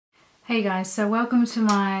Hey guys, so welcome to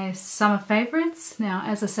my summer favourites. Now,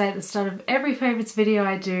 as I say at the start of every favourites video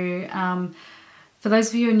I do, for those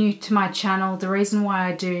of you who are new to my channel, the reason why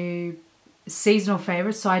I do seasonal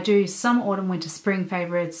favourites, so I do summer, autumn, winter, spring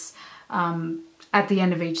favourites at the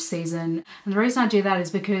end of each season. And the reason I do that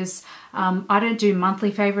is because I don't do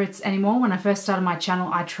monthly favourites anymore. When I first started my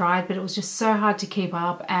channel, I tried, but it was just so hard to keep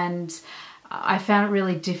up, and I found it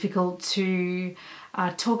really difficult to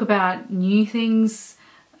talk about new things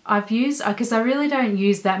I've used, because I really don't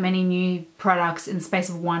use that many new products in the space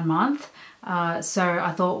of 1 month. So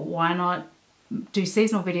I thought, why not do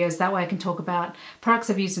seasonal videos? That way I can talk about products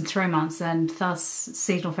I've used in 3 months, and thus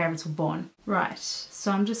seasonal favourites were born. Right,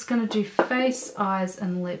 so I'm just going to do face, eyes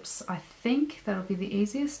and lips. I think that'll be the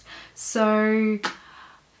easiest. So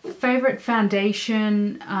favourite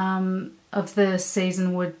foundation of the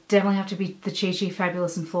season would definitely have to be the Chi Chi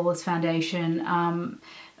Fabulous and Flawless foundation.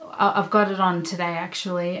 I've got it on today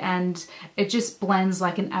actually, and it just blends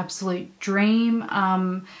like an absolute dream.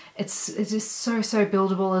 It's just so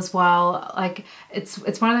buildable as well. Like it's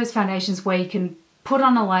one of those foundations where you can put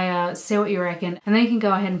on a layer, see what you reckon, and then you can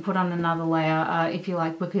go ahead and put on another layer if you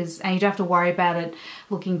like, and you don't have to worry about it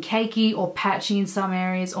looking cakey or patchy in some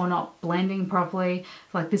areas or not blending properly.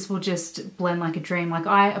 Like this will just blend like a dream. Like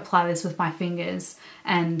I apply this with my fingers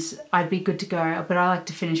and I'd be good to go, but I like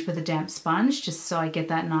to finish with a damp sponge just so I get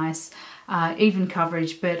that nice even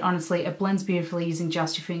coverage. But honestly, it blends beautifully using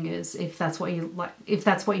just your fingers if that's what you like, if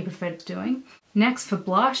that's what you prefer doing. Next, for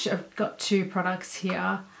blush, I've got 2 products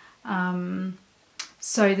here.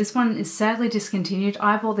 So this one is sadly discontinued.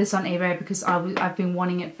 I bought this on eBay because I've been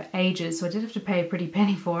wanting it for ages, so I did have to pay a pretty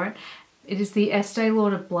penny for it. It is the Estee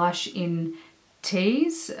Lauder blush in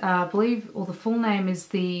Tease. I believe, or the full name is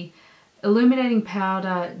the Illuminating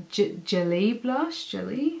Powder Gelee blush.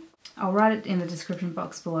 Gelee? I'll write it in the description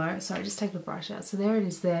box below. Sorry, just take the brush out. So there it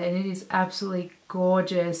is there, and it is absolutely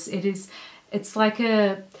gorgeous. It's like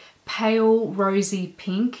a pale rosy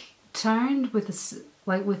pink toned with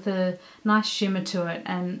a nice shimmer to it,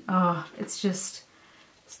 and oh, it's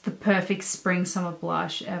the perfect spring summer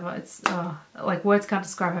blush ever. It's like words can't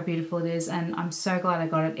describe how beautiful it is, and I'm so glad I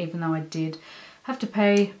got it, even though I did have to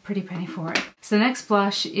pay a pretty penny for it. So the next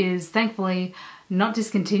blush is thankfully not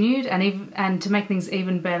discontinued, and to make things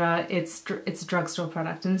even better, it's a drugstore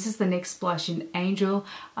product, and this is the NYX blush in Angel.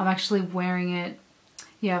 I'm actually wearing it.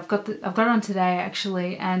 Yeah, I've got it on today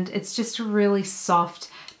actually, and it's just a really soft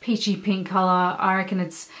peachy pink color. I reckon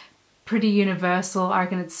it's pretty universal. I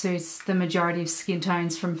reckon it suits the majority of skin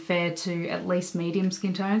tones from fair to at least medium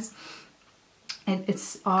skin tones. And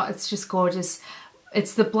it's just gorgeous.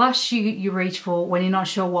 It's the blush you reach for when you're not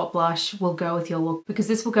sure what blush will go with your look, because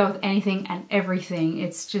this will go with anything and everything.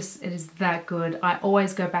 It is that good. I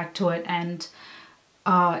always go back to it, and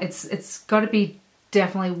it's got to be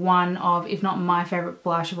definitely one of, if not my favorite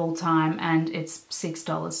blush of all time, and it's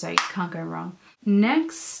 $6, so you can't go wrong.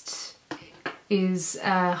 Next is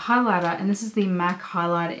a highlighter, and this is the MAC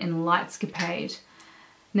highlighter in Lightscapade.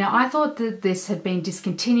 Now I thought that this had been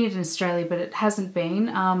discontinued in Australia, but it hasn't been.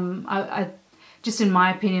 Just in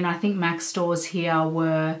my opinion, I think MAC stores here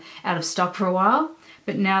were out of stock for a while,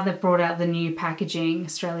 but now they've brought out the new packaging.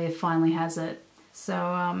 Australia finally has it. So,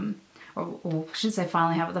 or I shouldn't say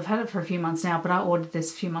finally have it, they've had it for a few months now, but I ordered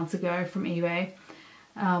this a few months ago from eBay.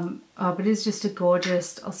 But it's just a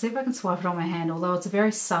gorgeous, I'll see if I can swipe it on my hand, although it's a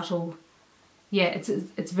very subtle, yeah,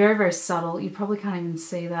 it's very subtle. You probably can't even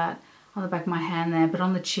see that on the back of my hand there, but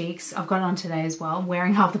on the cheeks, I've got it on today as well. I'm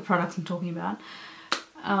wearing half the products I'm talking about.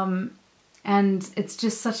 And it's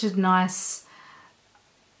just such a nice,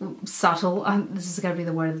 subtle, this is going to be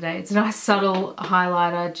the word of the day, it's a nice subtle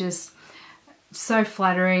highlighter, just so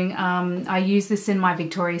flattering. I use this in my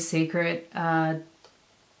Victoria's Secret model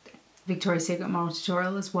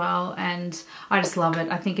tutorial as well, and I just love it.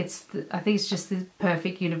 I think it's just the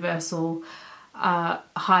perfect universal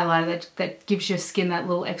highlighter that gives your skin that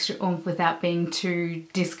little extra oomph without being too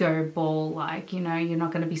disco ball like, you know, you're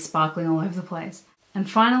not going to be sparkling all over the place. And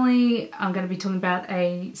finally, I'm going to be talking about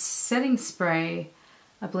a setting spray,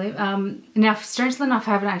 I believe. Now, strangely enough,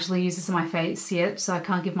 I haven't actually used this on my face yet, so I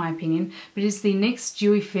can't give my opinion, but it's the NYX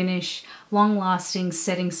Dewy Finish Long Lasting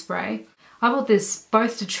Setting Spray. I bought this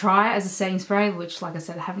both to try as a setting spray, which like I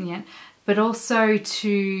said I haven't yet, but also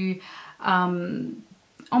to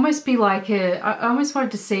almost be like I almost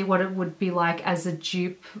wanted to see what it would be like as a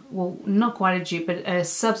dupe, well not quite a dupe, but a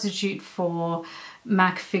substitute for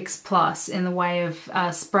MAC Fix Plus in the way of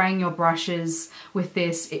spraying your brushes with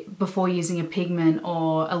this before using a pigment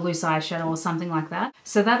or a loose eyeshadow or something like that.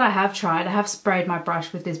 So that I have tried. I have sprayed my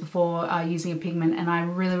brush with this before using a pigment, and I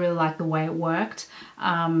really like the way it worked.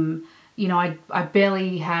 You know, I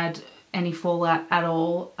barely had any fallout at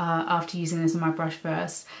all after using this on my brush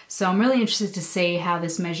first. So I'm really interested to see how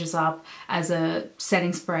this measures up as a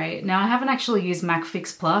setting spray. Now I haven't actually used MAC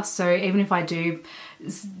Fix Plus, so even if I do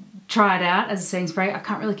try it out as a setting spray, I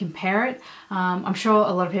can't really compare it. I'm sure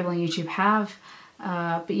a lot of people on YouTube have.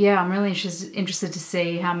 But yeah, I'm really interested to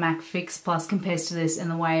see how MAC Fix Plus compares to this in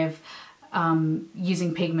the way of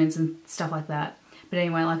using pigments and stuff like that. But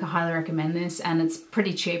anyway, like I highly recommend this, and it's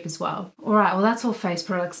pretty cheap as well. Alright, well that's all face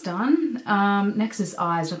products done. Next is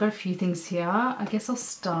eyes. I've got a few things here. I guess I'll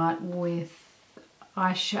start with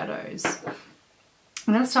eyeshadows.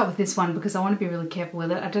 I'm going to start with this one because I want to be really careful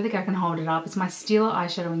with it. I don't think I can hold it up. It's my Stila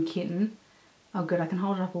eyeshadow in Kitten. Oh good, I can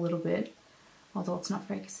hold it up a little bit, although it's not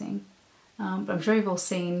focusing. But I'm sure you've all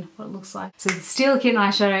seen what it looks like. So the Stila Kitten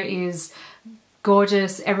eyeshadow is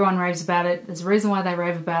gorgeous. Everyone raves about it. There's a reason why they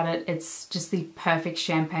rave about it. It's just the perfect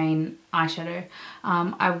champagne eyeshadow.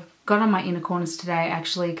 I've got on my inner corners today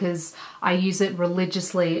actually because I use it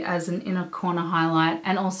religiously as an inner corner highlight,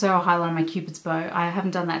 and also a highlight on my Cupid's bow. I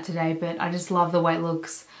haven't done that today, but I just love the way it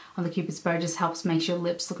looks on the Cupid's bow. It just helps make your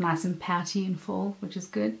lips look nice and pouty and full, which is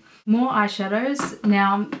good. More eyeshadows.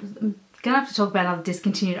 Now I'm gonna have to talk about another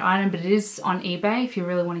discontinued item, but it is on eBay if you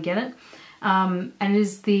really want to get it. And it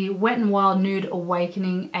is the Wet n Wild Nude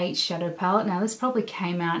Awakening 8 shadow palette. Now this probably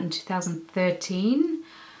came out in 2013.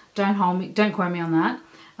 Don't quote me on that.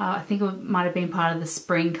 I think it might have been part of the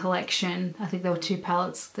spring collection. I think there were 2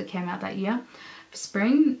 palettes that came out that year for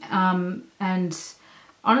spring. And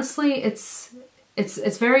honestly, it's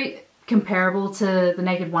very comparable to the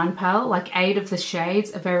Naked One palette. Like 8 of the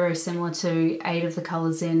shades are very, very similar to 8 of the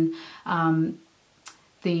colors in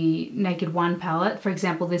the Naked One palette. For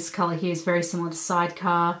example, this color here is very similar to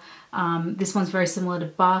Sidecar. This one's very similar to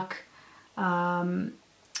Buck.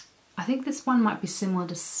 I think this one might be similar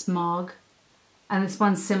to Smog. And this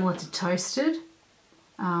one's similar to Toasted.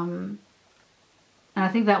 And I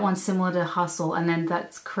think that one's similar to Hustle. And then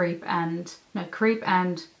that's Creep and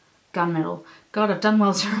Gunmetal. God, I've done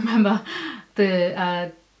well to remember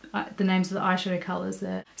the names of the eyeshadow colors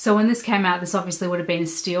there. So when this came out, this obviously would have been a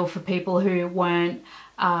steal for people who weren't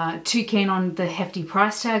too keen on the hefty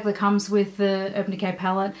price tag that comes with the Urban Decay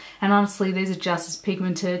palette. And honestly, these are just as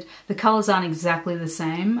pigmented. The colors aren't exactly the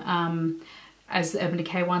same as the Urban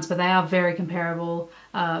Decay ones, but they are very comparable.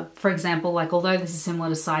 For example, like although this is similar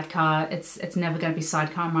to Sidecar, it's never going to be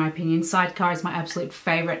Sidecar in my opinion. Sidecar is my absolute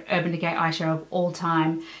favorite Urban Decay eyeshadow of all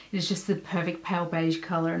time. It is just the perfect pale beige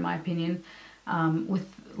color in my opinion, with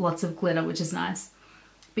lots of glitter, which is nice.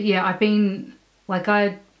 But yeah, I've been like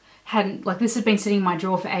this had been sitting in my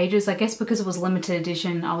drawer for ages. I guess because it was limited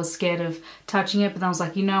edition, I was scared of touching it, but then I was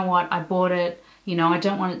like, you know what, I bought it, you know, I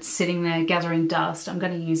don't want it sitting there gathering dust. I'm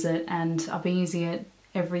going to use it, and I've been using it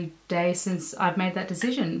every day since I've made that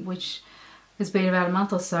decision, which has been about a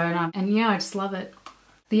month or so, and yeah, I just love it.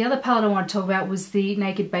 The other palette I want to talk about was the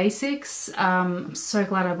Naked Basics. I'm so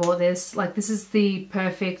glad I bought this. Like, this is the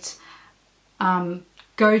perfect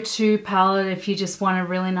go-to palette if you just want a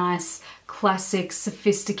really nice, classic,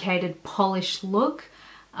 sophisticated, polished look.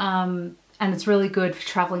 And it's really good for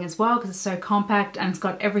traveling as well because it's so compact and it's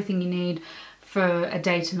got everything you need for a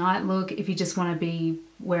day to night look if you just want to be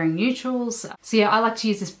wearing neutrals. So yeah, I like to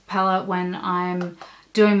use this palette when I'm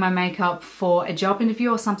doing my makeup for a job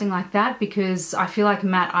interview or something like that, because I feel like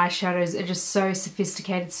matte eyeshadows are just so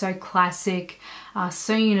sophisticated, so classic,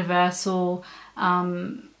 so universal,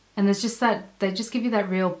 and there's just that, they just give you that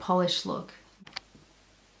real polished look.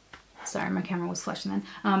 Sorry, my camera was flashing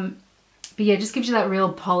then. But yeah, it just gives you that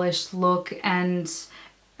real polished look, and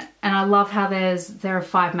I love how there are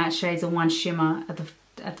 5 matte shades and 1 shimmer at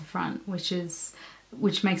the front,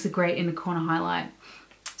 which makes a great inner corner highlight.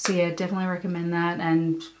 So yeah, definitely recommend that,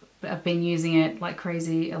 and I've been using it like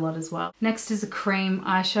crazy a lot as well. Next is a cream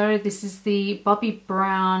eyeshadow. This is the Bobbi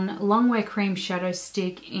Brown Longwear Cream Shadow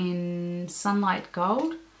Stick in Sunlight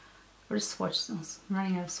Gold. I'll just swatch this. I'm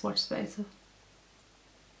running out of swatch space.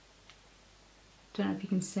 Don't know if you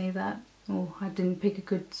can see that. Oh, I didn't pick a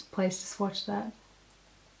good place to swatch that.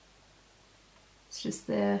 It's just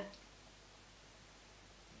there.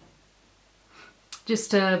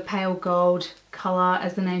 Just a pale gold colour,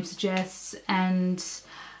 as the name suggests, and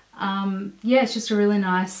yeah, it's just a really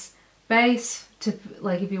nice base to,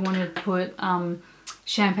 like, if you want to put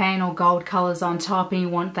champagne or gold colours on top and you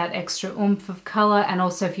want that extra oomph of colour, and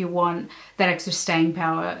also if you want that extra staying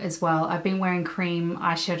power as well. I've been wearing cream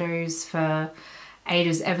eyeshadows for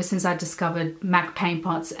ages, ever since I discovered MAC paint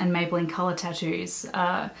pots and Maybelline colour tattoos,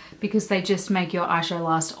 because they just make your eyeshadow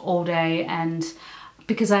last all day, and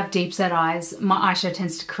because I have deep set eyes, my eyeshadow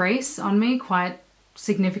tends to crease on me quite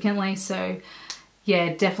significantly, so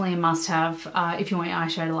yeah, definitely a must-have if you want your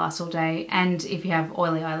eyeshadow to last all day and if you have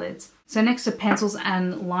oily eyelids. So next are pencils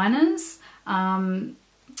and liners.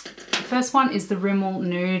 First one is the Rimmel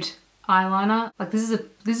Nude eyeliner. Like this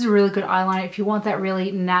is a really good eyeliner if you want that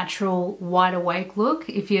really natural wide awake look.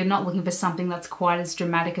 If you're not looking for something that's quite as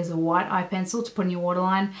dramatic as a white eye pencil to put in your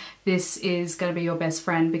waterline, this is going to be your best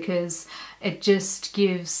friend because it just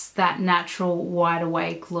gives that natural wide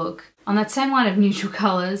awake look. On that same line of neutral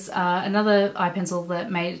colours, another eye pencil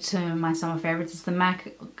that made it to my summer favourites is the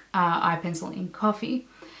MAC eye pencil in Coffee.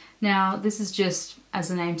 Now this is just, as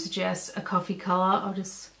the name suggests, a coffee colour. I'll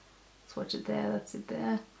just swatch it there, that's it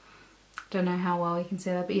there. Don't know how well you can see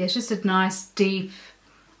that, but yeah, it's just a nice deep,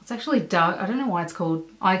 it's actually dark, I don't know why it's called,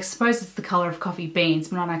 I suppose it's the colour of coffee beans,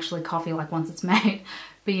 but not actually coffee like once it's made.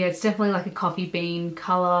 But yeah, it's definitely like a coffee bean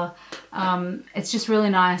colour. It's just really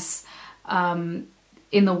nice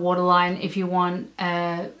in the waterline if you want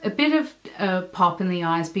a bit of a pop in the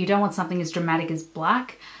eyes, but you don't want something as dramatic as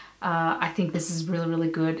black. I think this is really, really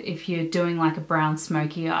good if you're doing like a brown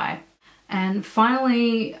smoky eye. And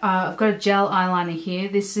finally, I've got a gel eyeliner here.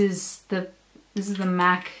 This is the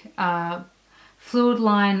MAC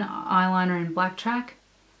Fluidline eyeliner in Blacktrack.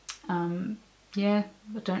 Yeah,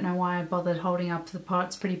 I don't know why I bothered holding up to the pot.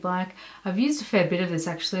 It's pretty black. I've used a fair bit of this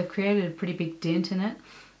actually. I've created a pretty big dent in it.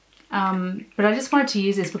 But I just wanted to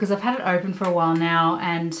use this because I've had it open for a while now,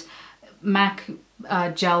 and MAC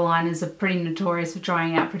gel liners are pretty notorious for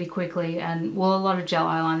drying out pretty quickly, and well, a lot of gel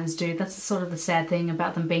eyeliners do. That's sort of the sad thing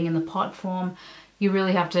about them being in the pot form. You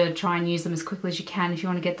really have to try and use them as quickly as you can if you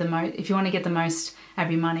want to get the most out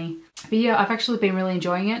of your money. But yeah, I've actually been really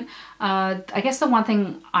enjoying it. I guess the one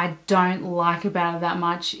thing I don't like about it that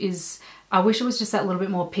much is I wish it was just that little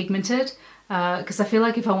bit more pigmented, because I feel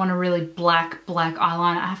like if I want a really black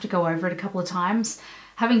eyeliner, I have to go over it a couple of times.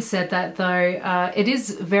 Having said that though, it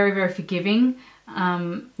is very, very forgiving.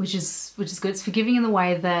 Which is good. It's forgiving in the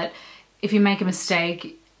way that if you make a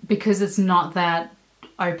mistake, because it's not that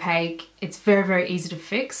opaque, it's very, very easy to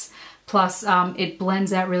fix. Plus, it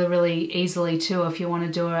blends out really, really easily too. If you want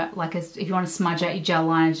to do it like if you want to smudge out your gel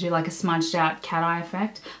liner to do like a smudged out cat eye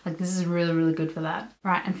effect, like this is really, really good for that.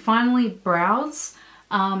 Right, and finally brows.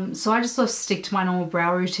 So I just sort of stick to my normal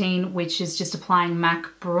brow routine, which is just applying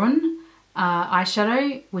MAC Brun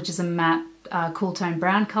eyeshadow, which is a matte cool tone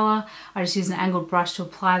brown colour. I just use an angled brush to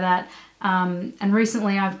apply that. And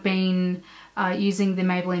recently I've been using the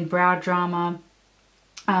Maybelline Brow Drama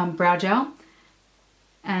brow gel.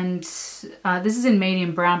 And this is in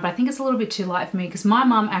medium brown, but I think it's a little bit too light for me because my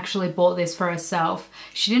mum actually bought this for herself.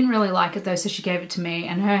 She didn't really like it though, so she gave it to me,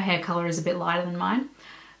 and her hair colour is a bit lighter than mine.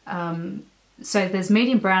 So there's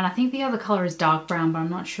medium brown. I think the other colour is dark brown, but I'm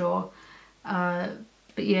not sure. But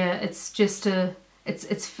yeah, it's just it's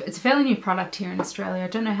a fairly new product here in Australia. I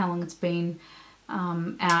don't know how long it's been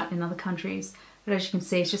out in other countries, but as you can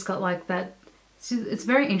see, it's just got like that. It's a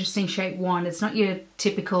very interesting shaped wand. It's not your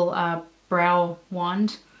typical brow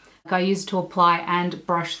wand. I use it to apply and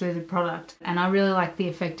brush through the product, and I really like the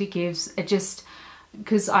effect it gives. It just,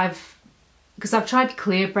 because I've tried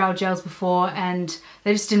clear brow gels before and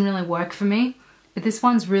they just didn't really work for me. But this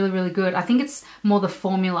one's really, really good. I think it's more the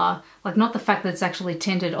formula, like not the fact that it's actually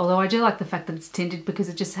tinted, although I do like the fact that it's tinted because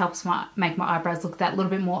it just helps make my eyebrows look that little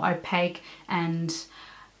bit more opaque and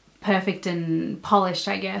perfect and polished,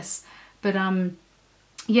 I guess. But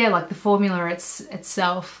yeah, like the formula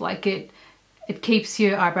itself, like it keeps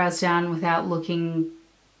your eyebrows down without looking,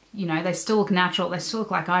 you know, they still look natural, they still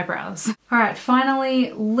look like eyebrows. Alright,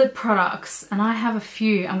 finally lip products, and I have a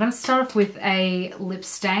few. I'm going to start off with a lip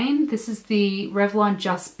stain. This is the Revlon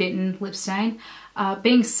Just Bitten lip stain.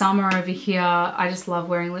 Being summer over here, I just love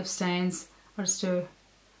wearing lip stains. I'll just do a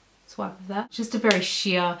swipe of that. Just a very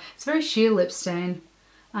sheer, it's a very sheer lip stain.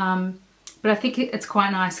 But I think it's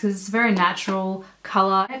quite nice because it's a very natural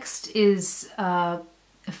colour. Next is a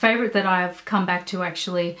favourite that I've come back to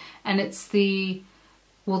actually, and it's the,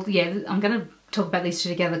 well yeah, I'm going to talk about these two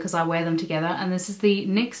together because I wear them together, and this is the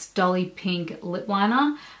NYX Dolly Pink Lip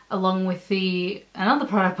Liner along with another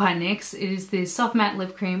product by NYX. It is the Soft Matte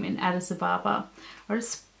Lip Cream in Addis Ababa. I'll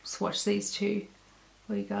just swatch these two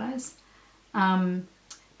for you guys.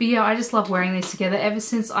 But yeah, I just love wearing these together. Ever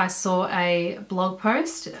since I saw a blog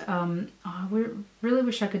post, I really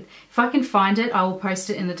wish I could, if I can find it, I will post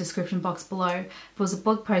it in the description box below. It was a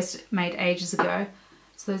blog post made ages ago.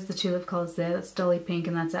 So those are the two lip colours there. That's Dolly Pink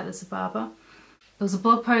and that's Addis Ababa. There was a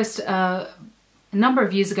blog post a number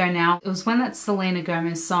of years ago now. It was when that Selena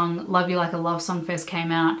Gomez song, Love You Like a Love Song, first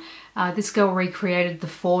came out. This girl recreated the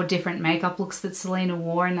 4 different makeup looks that Selena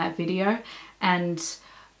wore in that video. And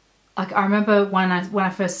like, I remember when I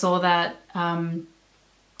first saw that,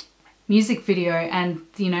 music video, and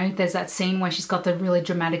you know, there's that scene where she's got the really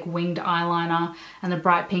dramatic winged eyeliner and the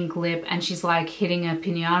bright pink lip, and she's like hitting a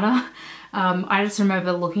piñata. I just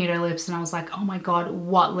remember looking at her lips and I was like, oh my god,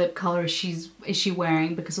 what lip color is she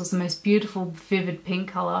wearing? Because it was the most beautiful, vivid pink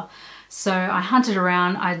color. So I hunted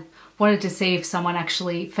around. I wanted to see if someone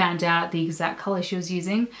actually found out the exact color she was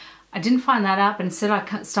using. I didn't find that out, but instead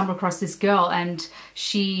I stumbled across this girl, and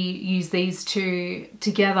she used these two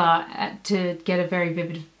together to get a very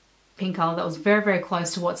vivid pink color that was very, very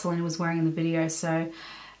close to what Selena was wearing in the video. So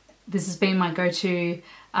this has been my go-to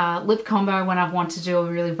lip combo when I've wanted to do a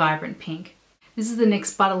really vibrant pink. This is the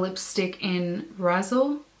NYX Butter Lipstick in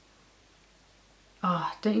Razzle.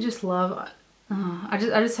 Oh, don't you just love... I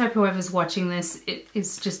just hope whoever's watching this,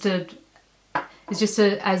 it's just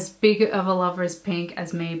as big of a lover as pink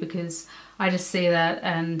as me, because I just see that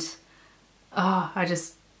and I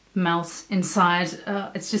just melt inside.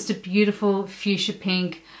 It's just a beautiful fuchsia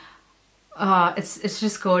pink. It's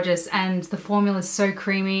just gorgeous, and the formula is so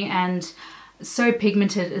creamy and so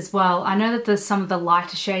pigmented as well. I know that some of the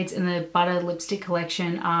lighter shades in the Butter lipstick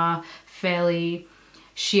collection are fairly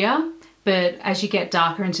sheer, but as you get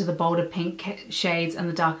darker into the bolder pink shades and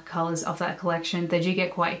the darker colours of that collection, they do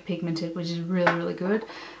get quite pigmented, which is really, really good,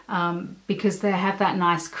 because they have that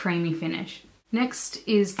nice creamy finish. Next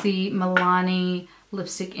is the Milani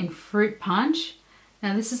lipstick in Fruit Punch.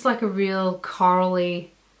 Now this is like a real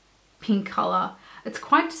corally pink colour. It's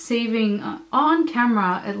quite deceiving on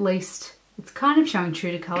camera, at least. It's kind of showing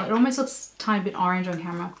true to colour. It almost looks a tiny bit orange on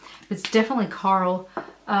camera, but it's definitely coral.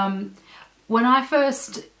 When I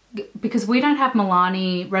first... because we don't have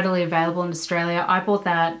Milani readily available in Australia, I bought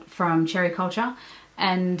that from Cherry Culture,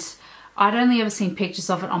 and I'd only ever seen pictures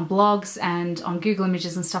of it on blogs and on Google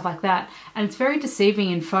Images and stuff like that, and it's very deceiving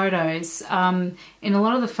in photos. In a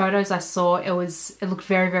lot of the photos I saw, it looked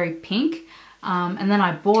very, very pink, and then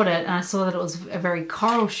I bought it and I saw that it was a very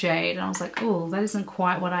coral shade, and I was like, oh, that isn't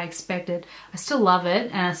quite what I expected. I still love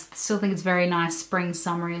it, and I still think it's a very nice spring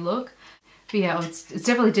summery look, but yeah, it's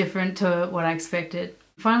definitely different to what I expected.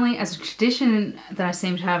 Finally, as a tradition that I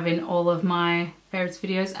seem to have in all of my favorites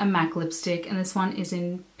videos, a MAC lipstick, and this one is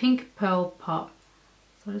in Pink Pearl Pop.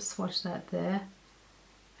 So I'll just swatch that there.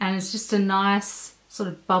 And it's just a nice sort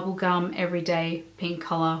of bubblegum everyday pink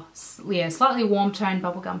colour. Yeah, slightly warm toned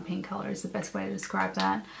bubblegum pink colour is the best way to describe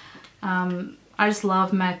that. I just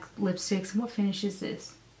love MAC lipsticks. And what finish is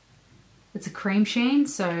this? It's a cream sheen,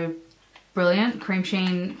 so brilliant. Cream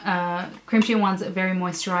sheen ones are very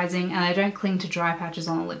moisturizing, and they don't cling to dry patches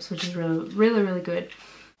on the lips, which is really, really, really good.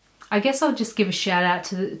 I guess I'll just give a shout out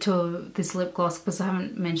to this lip gloss, because I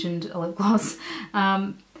haven't mentioned a lip gloss.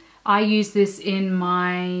 I used this in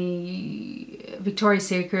my Victoria's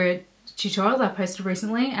Secret tutorial that I posted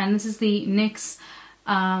recently, and this is the NYX,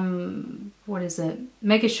 what is it?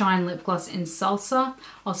 Mega Shine Lip Gloss in Salsa.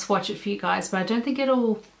 I'll swatch it for you guys, but I don't think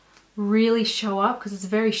it'll really show up because it's a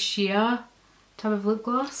very sheer type of lip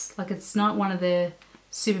gloss. Like, it's not one of the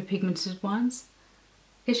super pigmented ones.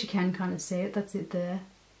 I guess you can kind of see it. That's it there.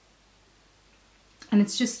 And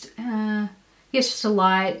it's just, yeah, it's just a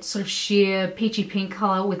light sort of sheer peachy pink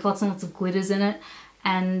colour with lots and lots of glitters in it.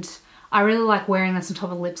 And I really like wearing this on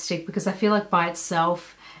top of lipstick, because I feel like by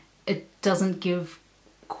itself it doesn't give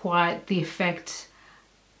quite the effect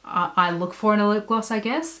I look for in a lip gloss, I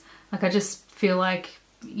guess. Like, I just feel like,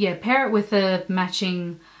 yeah, pair it with a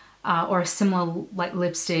matching or a similar like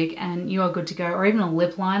lipstick and you are good to go, or even a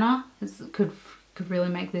lip liner could really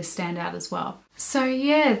make this stand out as well. So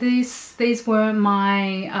yeah, these were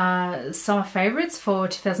my summer favorites for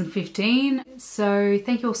 2015. So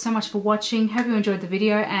thank you all so much for watching. Hope you enjoyed the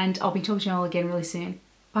video, and I'll be talking to you all again really soon.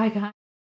 Bye guys.